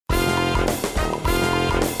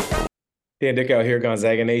Dan Dickau here,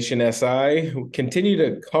 Gonzaga Nation SI. We continue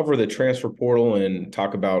to cover the transfer portal and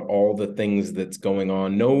talk about all the things that's going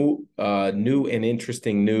on. No new and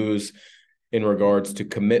interesting news in regards to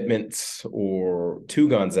commitments or to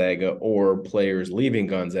Gonzaga or players leaving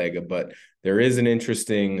Gonzaga, but there is an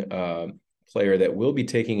interesting player that will be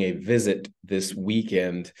taking a visit this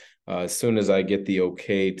weekend as soon as I get the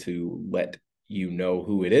okay to let you know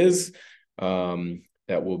who it is.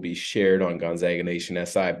 That will be shared on Gonzaga Nation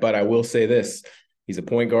SI. But I will say this, he's a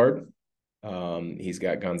point guard. He's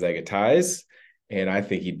got Gonzaga ties, and I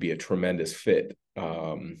think he'd be a tremendous fit.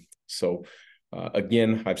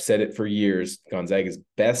 Again, I've said it for years, Gonzaga's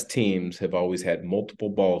best teams have always had multiple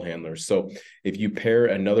ball handlers. So if you pair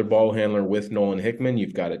another ball handler with Nolan Hickman,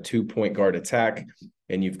 you've got a 2-point guard attack,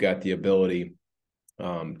 and you've got the ability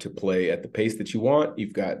to play at the pace that you want.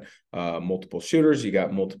 You've got multiple shooters. You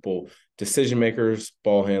got multiple decision makers,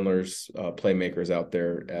 ball handlers, playmakers out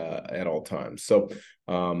there at all times. So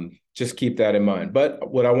just keep that in mind. But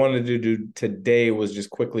what I wanted to do today was just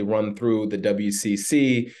quickly run through the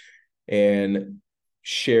WCC and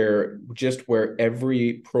share just where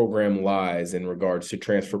every program lies in regards to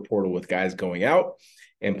transfer portal, with guys going out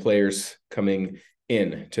and players coming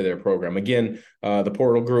in to their program. Again, the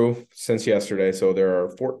portal grew since yesterday, so there are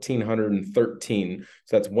 1,413.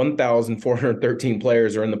 So that's 1,413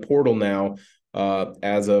 players are in the portal now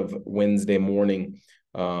as of Wednesday morning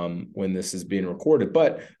when this is being recorded.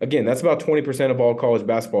 But again, that's about 20% of all college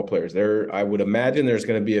basketball players. I would imagine there's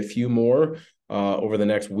going to be a few more over the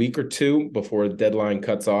next week or two before the deadline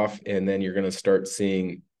cuts off, and then you're going to start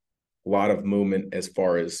seeing a lot of movement as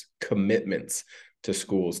far as commitments to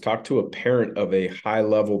schools. Talked to a parent of a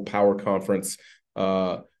high-level power conference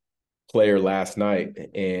player last night,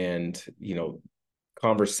 and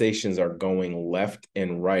conversations are going left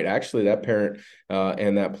and right. Actually, that parent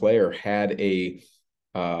and that player had a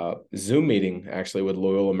Zoom meeting actually with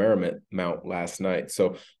Loyola Marymount last night.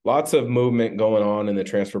 So lots of movement going on in the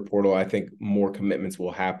transfer portal. I think more commitments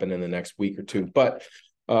will happen in the next week or two. But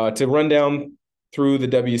to run down through the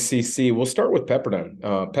WCC, we'll start with Pepperdine.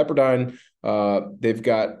 Pepperdine, they've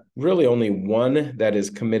got really only one that is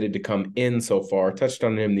committed to come in so far. Touched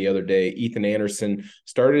on him the other day. Ethan Anderson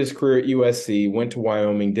started his career at USC, went to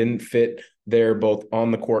Wyoming, didn't fit there both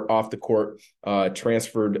on the court, off the court,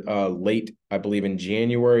 transferred late, I believe, in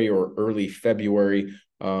January or early February.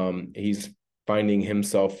 He's finding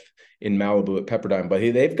himself in Malibu at Pepperdine, but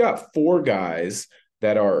they've got 4 guys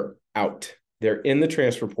that are out. They're in the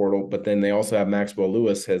transfer portal, but then they also have Maxwell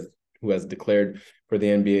Lewis who has declared for the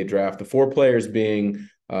NBA draft. The 4 players being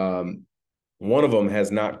one of them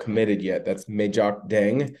has not committed yet. That's Majok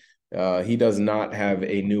Deng. He does not have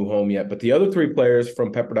a new home yet, but the other 3 players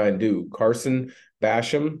from Pepperdine do. Carson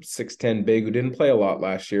Basham, 6'10" big, who didn't play a lot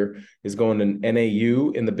last year, is going to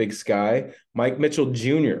NAU in the Big Sky. Mike Mitchell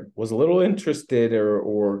Jr. was a little interested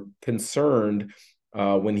or concerned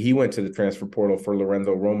when he went to the transfer portal for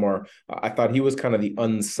Lorenzo Romar. I thought he was kind of the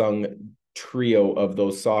unsung trio of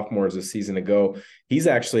those sophomores a season ago. He's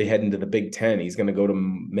actually heading to the Big Ten. He's going to go to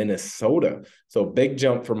Minnesota. So big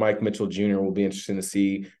jump for Mike Mitchell Jr. will be interesting to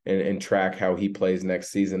see and track how he plays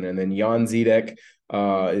next season. And then Jan Zedek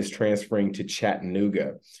is transferring to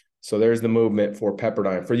Chattanooga. So there's the movement for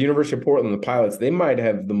Pepperdine. For the University of Portland, the Pilots, they might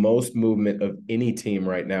have the most movement of any team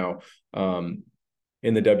right now in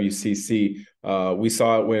the WCC. We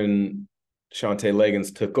saw it when Shante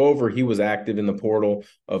Legans took over. He was active in the portal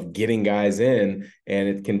of getting guys in, and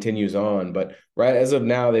it continues on. But right as of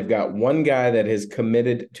now, they've got one guy that has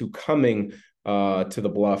committed to coming to the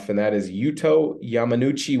Bluff, and that is Yuto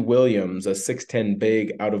Yamanuchi Williams, a 6'10"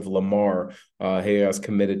 big out of Lamar. He has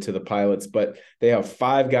committed to the Pilots, but they have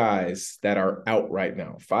 5 guys that are out right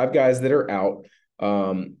now. 5 guys that are out.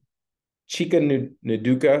 Chika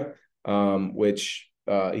Nduka, which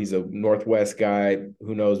he's a Northwest guy.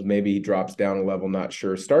 Who knows? Maybe he drops down a level. Not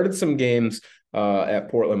sure. Started some games at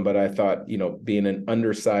Portland, but I thought, being an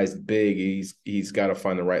undersized big, he's got to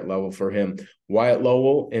find the right level for him. Wyatt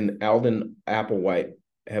Lowell and Alden Applewhite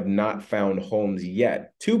have not found homes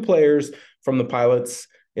yet. 2 players from the Pilots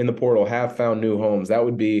in the portal have found new homes. That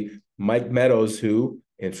would be Mike Meadows, who,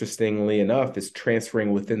 interestingly enough, is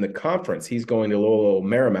transferring within the conference. He's going to Loyola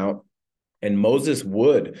Marymount. And Moses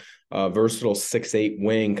Wood, versatile 6'8"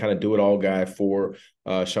 wing, kind of do-it-all guy for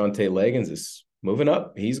Shante Legans, is moving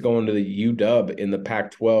up. He's going to the UW in the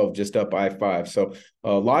Pac-12, just up I-5. So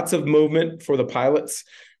lots of movement for the Pilots.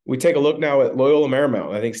 We take a look now at Loyola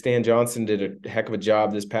Marymount. I think Stan Johnson did a heck of a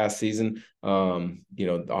job this past season.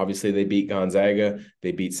 Obviously they beat Gonzaga,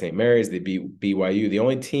 they beat St. Mary's, they beat BYU. The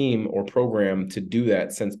only team or program to do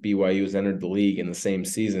that since BYU has entered the league in the same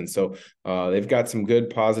season. So they've got some good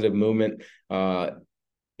positive movement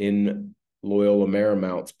in Loyola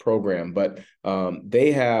Marymount's program. But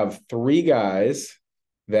they have three guys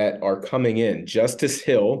that are coming in. Justice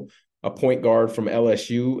Hill, a point guard from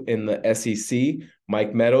LSU in the SEC,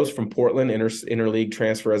 Mike Meadows from Portland, interleague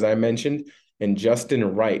transfer, as I mentioned, and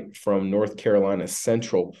Justin Wright from North Carolina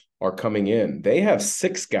Central are coming in. They have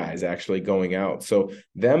six guys actually going out. So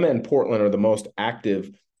them and Portland are the most active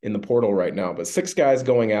in the portal right now, but six guys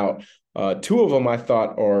going out. Two of them I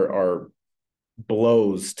thought are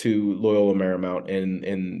blows to Loyola Marymount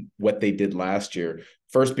in what they did last year.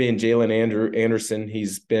 First being Jalen Anderson.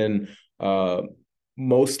 He's been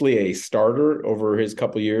mostly a starter over his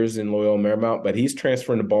couple years in Loyola Marymount, but he's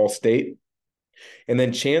transferring to Ball State. And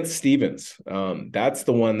then Chance Stevens, that's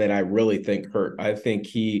the one that I really think hurt. I think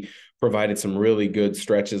he provided some really good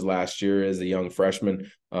stretches last year as a young freshman.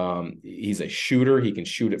 He's a shooter. He can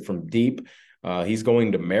shoot it from deep. He's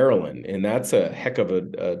going to Maryland, and that's a heck of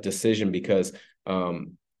a decision because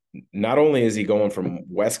not only is he going from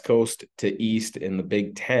West Coast to East in the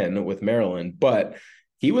Big Ten with Maryland, but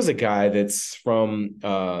he was a guy that's from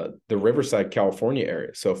the Riverside, California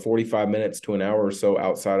area. So 45 minutes to an hour or so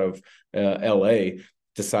outside of LA,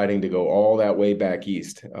 deciding to go all that way back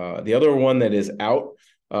east. The other one that is out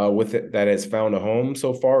with it that has found a home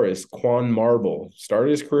so far is Quan Marble.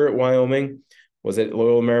 Started his career at Wyoming, was at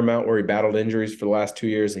Loyola Marymount where he battled injuries for the last 2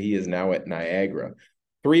 years, and he is now at Niagara.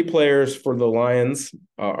 Three players for the Lions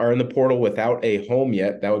are in the portal without a home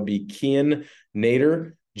yet. That would be Kian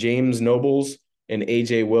Nader, James Nobles, and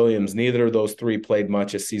AJ Williams. Neither of those three played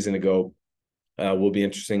much a season ago. Will be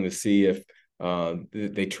interesting to see if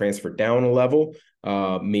they transfer down a level,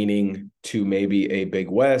 meaning to maybe a Big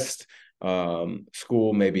West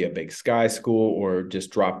school, maybe a Big Sky school, or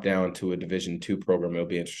just drop down to a Division II program. It'll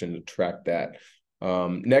be interesting to track that.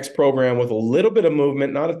 Next program with a little bit of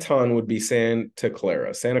movement, not a ton, would be Santa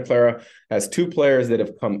Clara. Santa Clara has two players that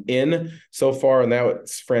have come in so far, and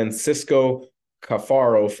that's Francisco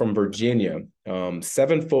Cafaro from Virginia.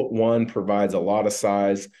 7'1", provides a lot of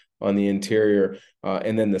size on the interior.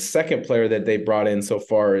 And then the second player that they brought in so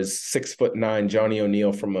far is 6'9", Johnny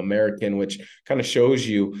O'Neal from American, which kind of shows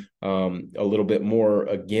you a little bit more,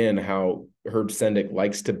 again, how Herb Sendick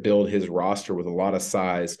likes to build his roster with a lot of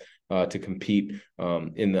size to compete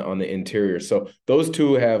on the interior. So those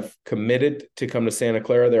two have committed to come to Santa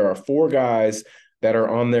Clara. There are four guys that are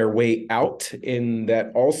on their way out, and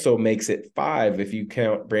that also makes it five if you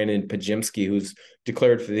count Brandon Pajimski, who's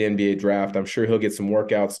declared for the NBA draft. I'm sure he'll get some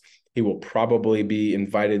workouts. He will probably be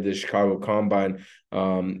invited to the Chicago Combine,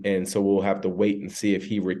 and so we'll have to wait and see if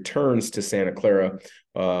he returns to Santa Clara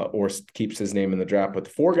or keeps his name in the draft. But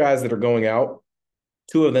the four guys that are going out,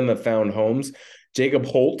 two of them have found homes. Jacob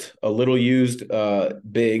Holt, a little used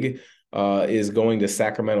big, is going to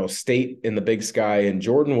Sacramento State in the Big Sky, and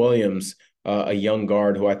Jordan Williams, a young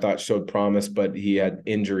guard who I thought showed promise, but he had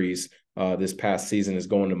injuries this past season, is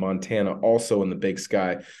going to Montana, also in the Big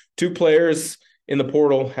Sky. Two players in the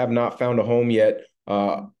portal have not found a home yet.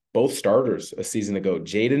 Both starters a season ago.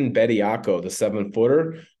 Jaden Bediako, the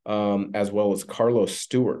 7-footer, as well as Carlos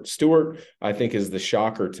Stewart. Stewart, I think, is the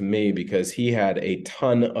shocker to me because he had a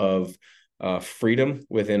ton of freedom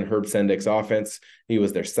within Herb Sendick's offense. He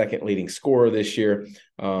was their second leading scorer this year.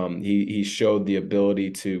 He showed the ability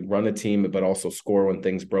to run a team, but also score when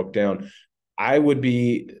things broke down. I would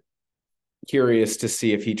be curious to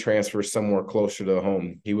see if he transfers somewhere closer to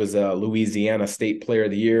home. He was a Louisiana State Player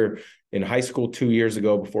of the Year in high school 2 years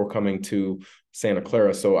ago before coming to Santa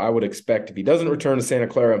Clara. So I would expect if he doesn't return to Santa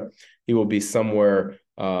Clara, he will be somewhere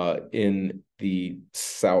in the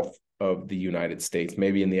south of the United States,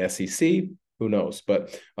 maybe in the SEC, who knows,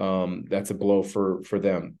 but that's a blow for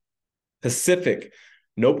them. Pacific,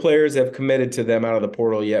 no players have committed to them out of the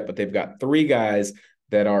portal yet, but they've got three guys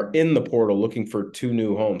that are in the portal looking for two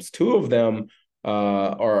new homes. Two of them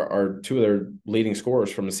are two of their leading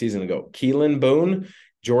scorers from a season ago. Keelan Boone,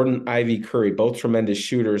 Jordan Ivy Curry, both tremendous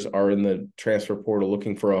shooters, are in the transfer portal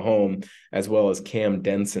looking for a home, as well as Cam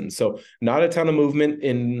Denson. So not a ton of movement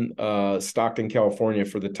in Stockton, California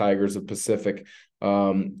for the Tigers of Pacific.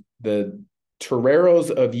 The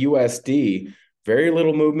Toreros of USD, very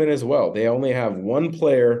little movement as well. They only have one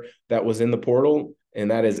player that was in the portal,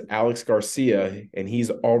 and that is Alex Garcia, and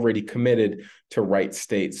he's already committed to Wright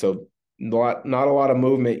State. So not a lot of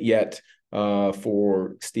movement yet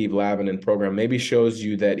for Steve Lavin and program. Maybe shows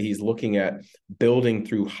you that he's looking at building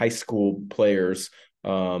through high school players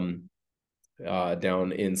down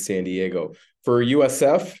in San Diego. For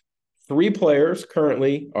USF, 3 players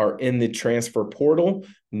currently are in the transfer portal.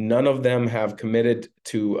 None of them have committed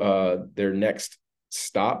to their next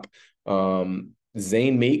stop.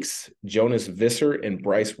 Zane Meeks, Jonas Visser, and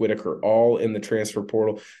Bryce Whitaker, all in the transfer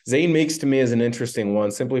portal. Zane Meeks to me is an interesting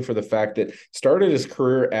one, simply for the fact that started his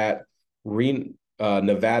career at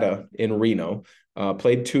Nevada in Reno,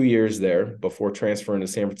 played 2 years there before transferring to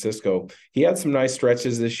San Francisco. He had some nice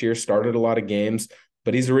stretches this year, started a lot of games,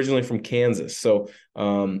 but he's originally from Kansas. So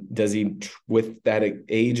does he, with that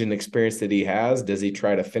age and experience that he has, does he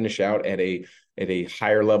try to finish out at a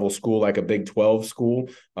higher level school like a Big 12 school,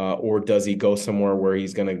 or does he go somewhere where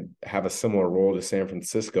he's going to have a similar role to San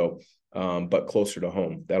Francisco, but closer to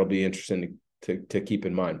home? That'll be interesting to keep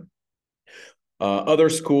in mind. Other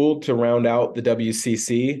school to round out the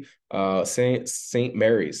WCC, St.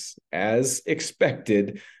 Mary's, as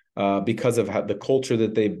expected, because of the culture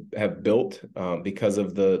that they have built, because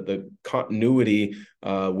of the continuity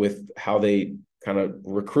with how they kind of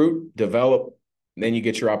recruit, develop. Then you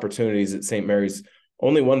get your opportunities at St. Mary's.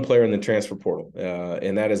 Only one player in the transfer portal,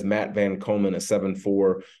 and that is Matt Van Komen, a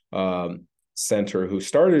 7'4" center who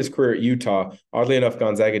started his career at Utah. Oddly enough,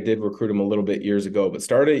 Gonzaga did recruit him a little bit years ago, but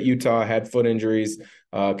started at Utah, had foot injuries,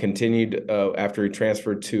 continued after he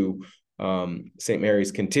transferred to St.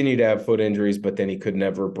 Mary's, continued to have foot injuries, but then he could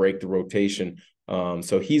never break the rotation.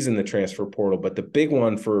 So he's in the transfer portal. But the big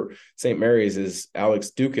one for St. Mary's is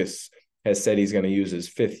Alex Dukas has said he's going to use his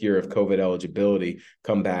 5th year of COVID eligibility,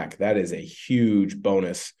 come back. That is a huge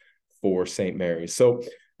bonus for St. Mary's. So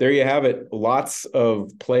there you have it. Lots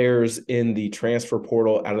of players in the transfer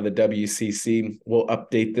portal out of the WCC. We'll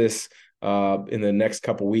update this in the next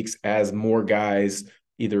couple of weeks as more guys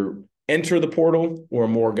either enter the portal or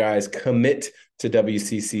more guys commit to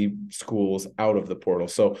WCC schools out of the portal.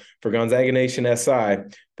 So for Gonzaga Nation SI,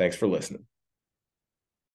 thanks for listening.